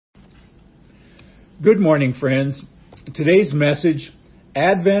Good morning, friends. Today's message,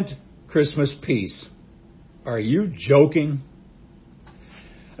 Advent Christmas Peace. Are you joking?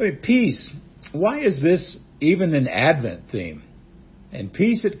 Peace. Why is this even an Advent theme? And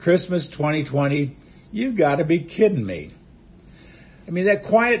peace at Christmas 2020? You gotta be kidding me. That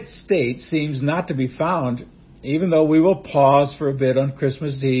quiet state seems not to be found, even though we will pause for a bit on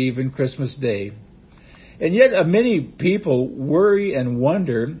Christmas Eve and Christmas Day. And yet many people worry and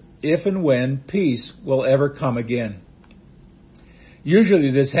wonder if and when peace will ever come again. Usually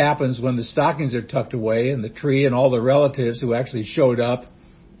this happens when the stockings are tucked away and the tree and all the relatives who actually showed up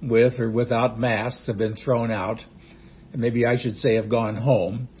with or without masks have been thrown out. And maybe I should say have gone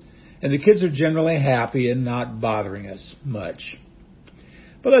home. And the kids are generally happy and not bothering us much.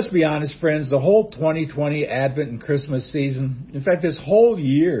 But let's be honest, friends, the whole 2020 Advent and Christmas season, in fact, this whole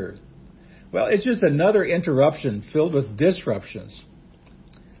year, it's just another interruption filled with disruptions.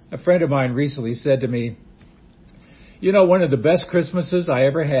 A friend of mine recently said to me, one of the best Christmases I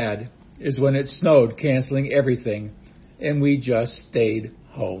ever had is when it snowed, canceling everything, and we just stayed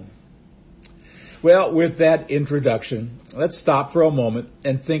home. Well, with that introduction, let's stop for a moment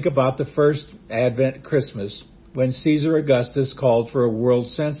and think about the first Advent Christmas when Caesar Augustus called for a world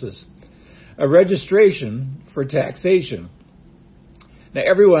census, a registration for taxation. Now,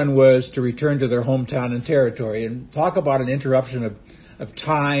 everyone was to return to their hometown and territory, and talk about an interruption of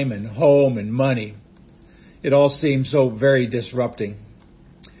time and home and money. It all seemed so very disrupting.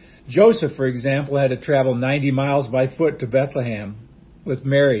 Joseph, for example, had to travel 90 miles by foot to Bethlehem with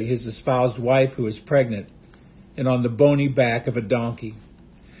Mary, his espoused wife, who was pregnant, and on the bony back of a donkey.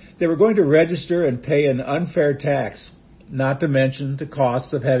 They were going to register and pay an unfair tax, not to mention the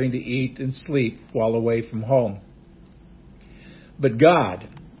costs of having to eat and sleep while away from home. But God,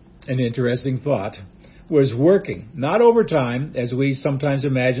 an interesting thought, was working, not overtime, as we sometimes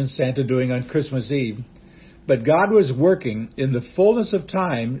imagine Santa doing on Christmas Eve, but God was working in the fullness of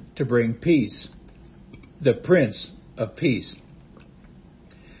time to bring peace, the Prince of Peace.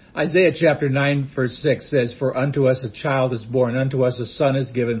 Isaiah chapter 9, verse 6 says, "For unto us a child is born, unto us a son is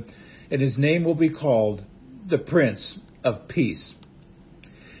given, and his name will be called the Prince of Peace."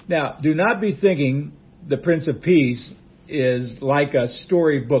 Now, do not be thinking the Prince of Peace is like a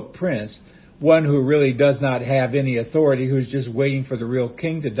storybook prince, one who really does not have any authority, who's just waiting for the real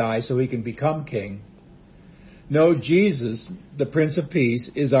king to die so he can become king. No, Jesus, the Prince of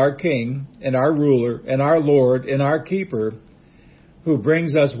Peace, is our King and our ruler and our Lord and our keeper, who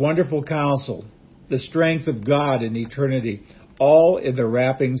brings us wonderful counsel, the strength of God in eternity, all in the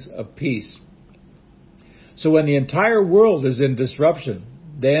wrappings of peace. So when the entire world is in disruption,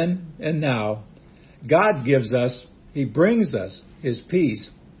 then and now, God He brings us His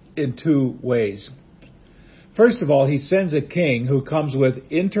peace in two ways. First of all, He sends a king who comes with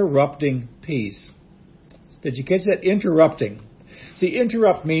interrupting peace. Did you catch that? Interrupting. See,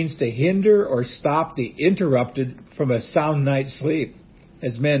 interrupt means to hinder or stop the interrupted from a sound night's sleep.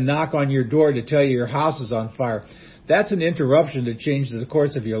 As men knock on your door to tell you your house is on fire, that's an interruption that changes the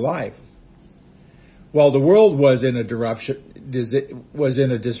course of your life. While the world was in a disruption,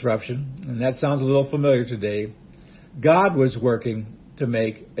 and that sounds a little familiar today, God was working to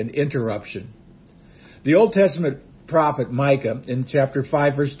make an interruption. The Old Testament prophet Micah in chapter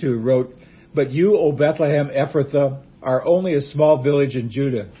 5 verse 2 wrote, "But you, O Bethlehem Ephrathah, are only a small village in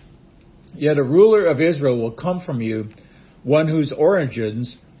Judah. Yet a ruler of Israel will come from you, one whose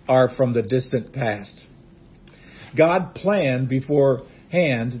origins are from the distant past." God planned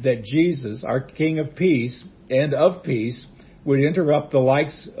beforehand that Jesus, our King of Peace and of peace, would interrupt the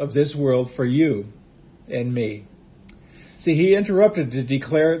likes of this world for you and me. See, He interrupted to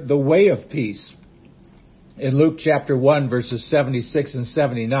declare the way of peace. In Luke chapter 1, verses 76 and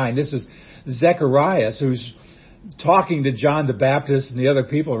 79, this is Zechariah, who's talking to John the Baptist and the other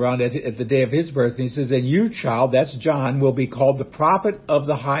people around at the day of his birth. And he says, "And you, child," that's John, "will be called the prophet of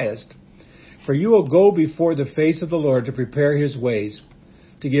the highest. For you will go before the face of the Lord to prepare His ways,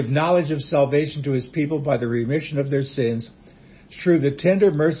 to give knowledge of salvation to His people by the remission of their sins, through the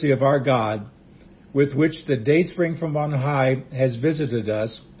tender mercy of our God, with which the dayspring from on high has visited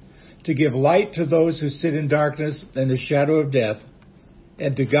us, to give light to those who sit in darkness and the shadow of death,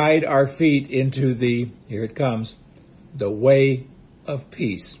 and to guide our feet into here it comes, the way of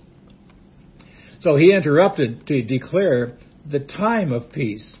peace." So He interrupted to declare the time of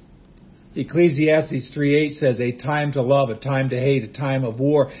peace. Ecclesiastes 3:8 says, "A time to love, a time to hate, a time of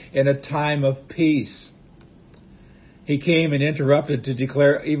war, and a time of peace." He came and interrupted to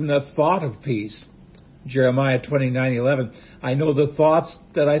declare even a thought of peace. Jeremiah 29:11, "I know the thoughts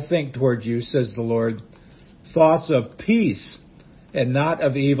that I think toward you, says the Lord, thoughts of peace and not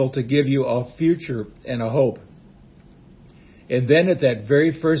of evil, to give you a future and a hope. And then at that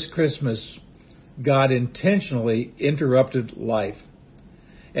very first Christmas, God intentionally interrupted life.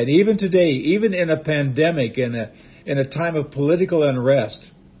 And even today, even in a pandemic, in a time of political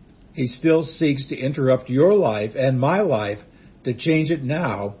unrest, He still seeks to interrupt your life and my life to change it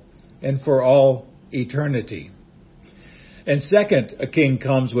now and for all eternity. And second, a king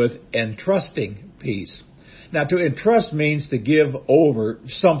comes with entrusting peace. Now, to entrust means to give over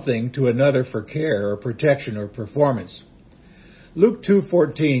something to another for care or protection or performance. Luke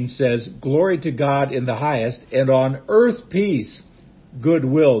 2:14 says, "Glory to God in the highest, and on earth peace,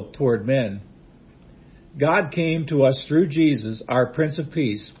 goodwill toward men." God came to us through Jesus, our Prince of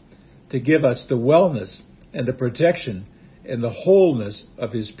Peace, to give us the wellness and the protection and the wholeness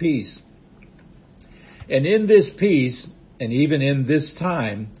of His peace. And in this peace, and even in this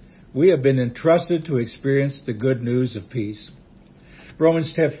time, we have been entrusted to experience the good news of peace.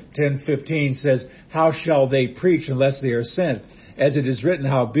 Romans 10:15 says, "How shall they preach unless they are sent? As it is written,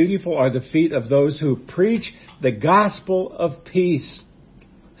 how beautiful are the feet of those who preach the gospel of peace."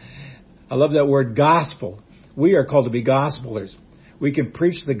 I love that word, gospel. We are called to be gospelers. We can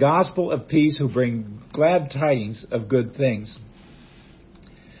preach the gospel of peace who bring glad tidings of good things.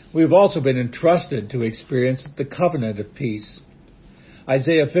 We've also been entrusted to experience the covenant of peace.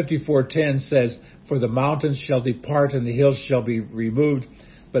 Isaiah 54:10 says, "For the mountains shall depart and the hills shall be removed,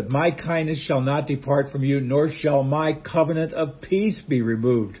 but my kindness shall not depart from you, nor shall my covenant of peace be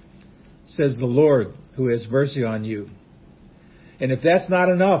removed, says the Lord who has mercy on you." And if that's not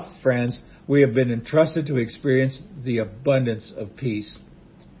enough, friends, we have been entrusted to experience the abundance of peace.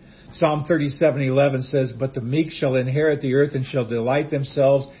 Psalm 37:11 says, "But the meek shall inherit the earth and shall delight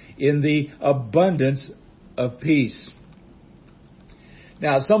themselves in the abundance of peace."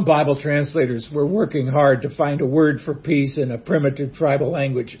 Now, some Bible translators were working hard to find a word for peace in a primitive tribal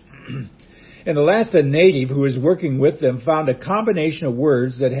language. And the last, a native who was working with them found a combination of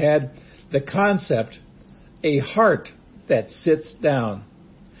words that had the concept, a heart that sits down.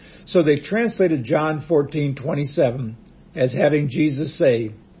 So they translated John 14:27 as having Jesus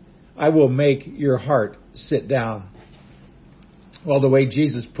say, "I will make your heart sit down." Well, the way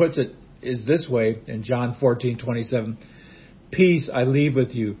Jesus puts it is this way in John 14:27. "Peace I leave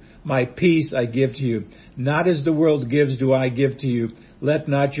with you. My peace I give to you. Not as the world gives do I give to you. Let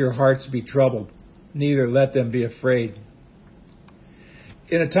not your hearts be troubled, neither let them be afraid."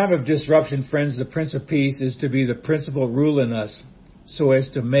 In a time of disruption, friends, the Prince of Peace is to be the principal rule in us so as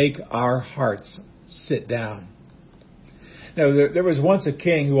to make our hearts sit down. Now, there was once a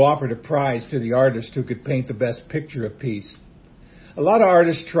king who offered a prize to the artist who could paint the best picture of peace. A lot of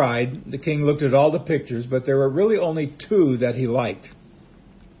artists tried. The king looked at all the pictures, but there were really only two that he liked.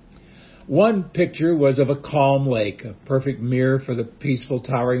 One picture was of a calm lake, a perfect mirror for the peaceful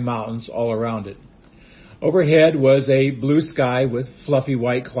towering mountains all around it. Overhead was a blue sky with fluffy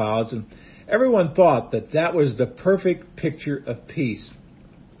white clouds, and everyone thought that that was the perfect picture of peace.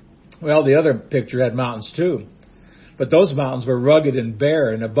 Well, the other picture had mountains too, but those mountains were rugged and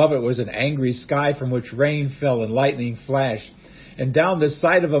bare, and above it was an angry sky from which rain fell and lightning flashed. And down the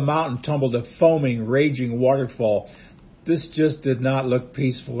side of a mountain tumbled a foaming, raging waterfall. This just did not look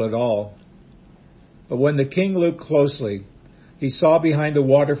peaceful at all. But when the king looked closely, he saw behind the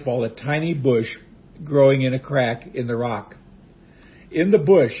waterfall a tiny bush growing in a crack in the rock. In the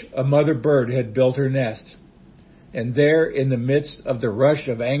bush, a mother bird had built her nest. And there, in the midst of the rush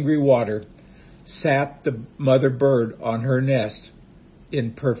of angry water, sat the mother bird on her nest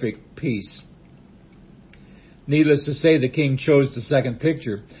in perfect peace. Needless to say, the king chose the second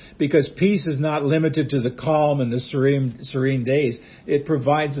picture because peace is not limited to the calm and the serene days. It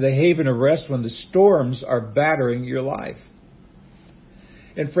provides the haven of rest when the storms are battering your life.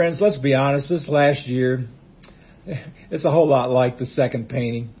 And friends, let's be honest, this last year, it's a whole lot like the second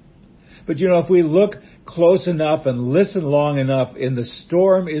painting. But you know, if we look close enough and listen long enough, in the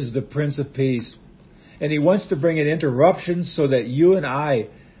storm is the Prince of Peace. And He wants to bring an interruption so that you and I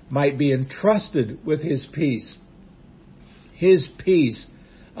might be entrusted with His peace. His peace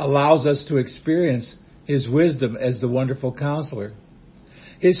allows us to experience His wisdom as the wonderful counselor,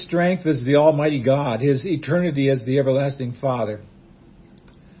 His strength as the Almighty God, His eternity as the everlasting Father.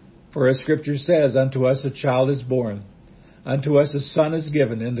 For as Scripture says, "Unto us a child is born, unto us a son is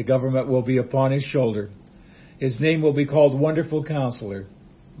given, and the government will be upon His shoulder. His name will be called Wonderful Counselor,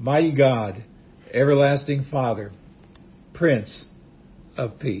 Mighty God, Everlasting Father, Prince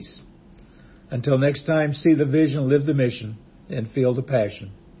of Peace." Until next time, see the vision, live the mission, and feel the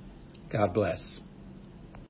passion. God bless.